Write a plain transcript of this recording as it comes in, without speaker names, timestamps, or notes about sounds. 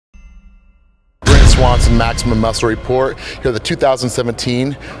Swansen Maximum Muscle Report. Here at the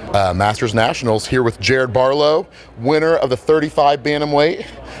 2017 Masters Nationals, here with Jared Barlow, winner of the 35 Bantamweight,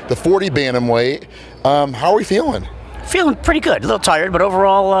 the 40 Bantamweight. How are we feeling? Feeling pretty good. A little tired, but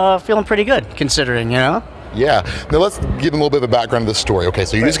overall feeling pretty good, considering, you know? Yeah. Now let's give a little bit of a background of this story. Okay,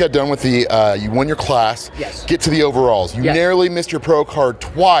 so you just got done with the, you won your class, yes. Get to the overalls. You narrowly missed your pro card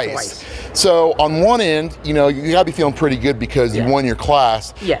twice. So on one end, you know, you gotta be feeling pretty good because you won your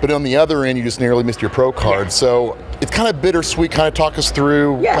class, but on the other end, you just narrowly missed your pro card. So it's kind of bittersweet. Kind of talk us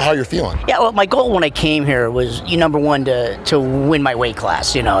through how you're feeling. Yeah, well, my goal when I came here was, number one, to win my weight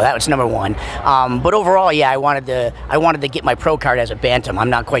class. You know, that was number one. But overall, yeah, I wanted to get my pro card as a bantam. I'm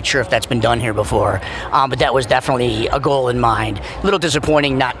not quite sure if that's been done here before, but that was definitely a goal in mind. A little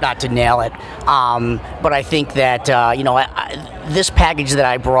disappointing not to nail it, but I think that you know, this package that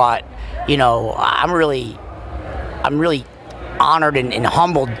I brought, you know, I'm really honored and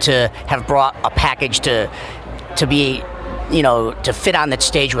humbled to have brought a package to be, you know, to fit on that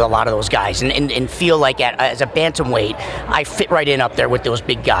stage with a lot of those guys and feel like as a bantamweight, I fit right in up there with those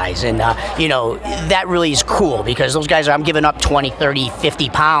big guys. And, you know, that really is cool because those guys, I'm giving up 20, 30, 50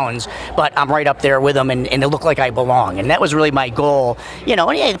 pounds, but I'm right up there with them and it look like I belong. And that was really my goal. You know,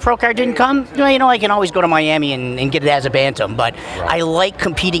 and yeah, the pro card didn't come. You know, I can always go to Miami and get it as a bantam, but I like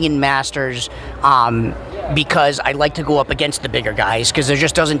competing in Masters because I like to go up against the bigger guys because there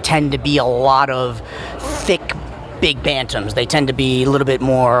just doesn't tend to be a lot of thick, big bantams. They tend to be a little bit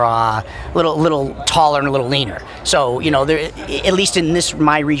more, little taller and a little leaner. So, you know, at least in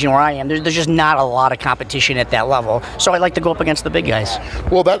my region where I am, there's just not a lot of competition at that level. So I like to go up against the big guys.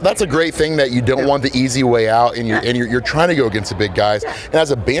 Well, that's a great thing that you don't want the easy way out, and you're trying to go against the big guys. And as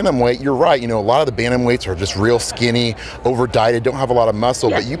a bantamweight, you're right. You know, a lot of the bantamweights are just real skinny, over dieted, don't have a lot of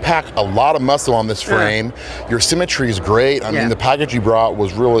muscle. But you pack a lot of muscle on this frame. Your symmetry is great. I mean, the package you brought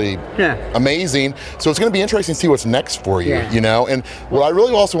was really amazing. So it's going to be interesting to see what's next for you, you know. And what I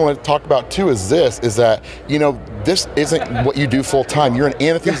really also want to talk about too is that, you know, this isn't what you do full time. You're an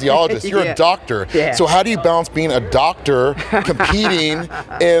anesthesiologist, you're a doctor. So how do you balance being a doctor, competing,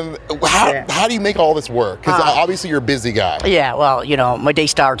 and how do you make all this work? Because obviously you're a busy guy. Yeah, well, you know, my day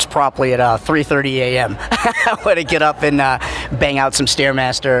starts promptly at 3:30 a.m. I want to get up and bang out some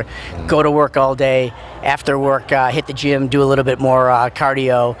Stairmaster, go to work all day. After work, hit the gym, do a little bit more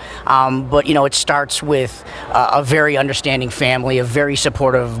cardio. But, you know, it starts with a very understanding family, a very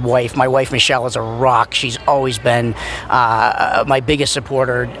supportive wife. My wife, Michelle, is a rock. She's always been my biggest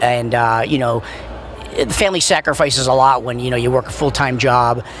supporter. And, you know, the family sacrifices a lot when, you know, you work a full-time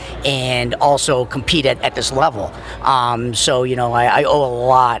job and also compete at this level. So, you know, I owe a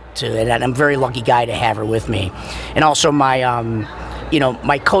lot to it, and I'm a very lucky guy to have her with me. And also my you know,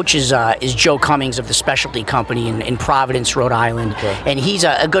 my coach is Joe Cummings of the Specialty Company in Providence, Rhode Island, and he's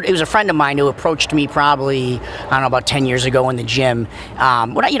he was a friend of mine who approached me probably, I don't know, about 10 years ago in the gym.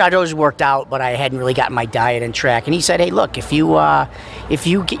 When you know, I'd always worked out, but I hadn't really gotten my diet on track. And he said, "Hey, look, if you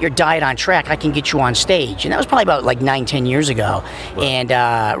get your diet on track, I can get you on stage." And that was probably about like 9-10 years ago, and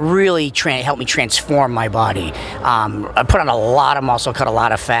really helped me transform my body. I put on a lot of muscle, cut a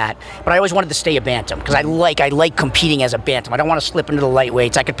lot of fat, but I always wanted to stay a bantam because I like competing as a bantam. I don't want to slip into the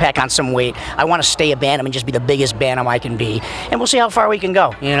lightweights. I could pack on some weight. I want to stay a bantam and just be the biggest bantam I can be, and we'll see how far we can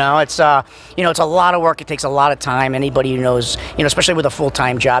go. You know, it's you know, it's a lot of work. It takes a lot of time. Anybody who knows, you know, especially with a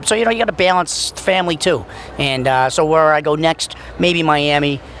full-time job. So, you know, you got to balance family too. And so where I go next, maybe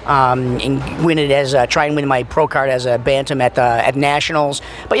Miami, and win it as try and win my pro card as a bantam at nationals.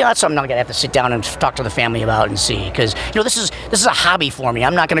 But you know, that's something I'm gonna have to sit down and talk to the family about and see, because you know, this is a hobby for me.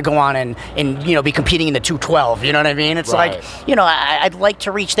 I'm not gonna go on and you know, be competing in the 212. You know what I mean? It's like, you know, I'd like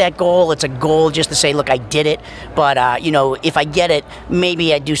to reach that goal. It's a goal just to say, look, I did it. But you know, if I get it,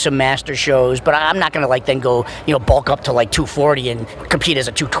 maybe I do some master shows. But I'm not gonna like then go, you know, bulk up to like 240 and compete as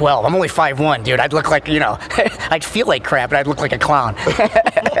a 212. I'm only 5'1", dude. I'd look like, you know, I'd feel like crap, and I'd look like a clown.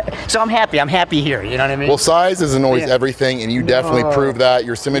 So I'm happy here, you know what I mean? Well, size isn't always everything, and you definitely prove that.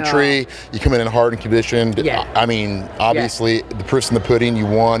 Your symmetry, you come in hard and conditioned. I mean, obviously, the proof's in the pudding. You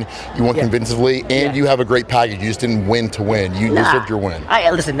won convincingly, and you have a great package. You just didn't win to win. You deserved your win.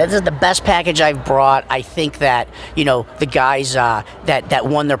 Listen, this is the best package I've brought. I think that, you know, the guys that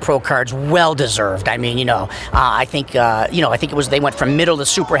won their pro cards, well deserved. I mean, you know, I think you know, I think it was, they went from middle to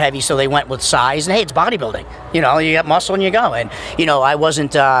super heavy, so they went with size. And hey, it's bodybuilding. You know, you got muscle and you go. And you know, I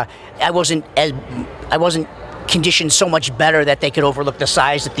wasn't conditioned so much better that they could overlook the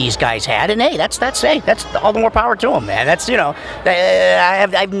size that these guys had. And hey, that's all the more power to them, man. That's, you know, I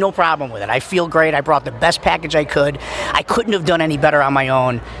have no problem with it. I feel great. I brought the best package I could. I couldn't have done any better on my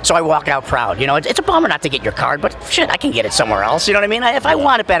own, so I walk out proud. You know, it's a bummer not to get your card, but shit, I can get it somewhere else. You know what I mean? If I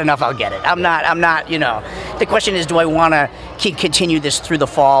want it bad enough, I'll get it. I'm not, you know. The question is, do I want to continue this through the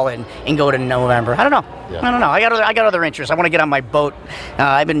fall and go to November? I don't know. Yeah. I don't know. I got other interests. I want to get on my boat.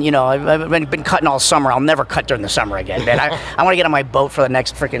 I've been cutting all summer. I'll never cut during the summer again, man. I want to get on my boat for the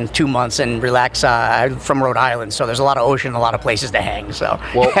next freaking 2 months and relax from Rhode Island. So there's a lot of ocean, a lot of places to hang. So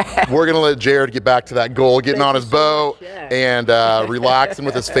well, we're gonna let Jared get back to that goal, getting on his boat and relaxing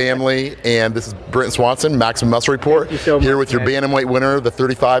with his family. And this is Brent Swansen, Maximum Muscle Report, here with your bantamweight winner, the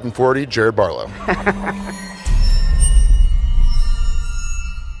 35 and 40, Jared Barlow.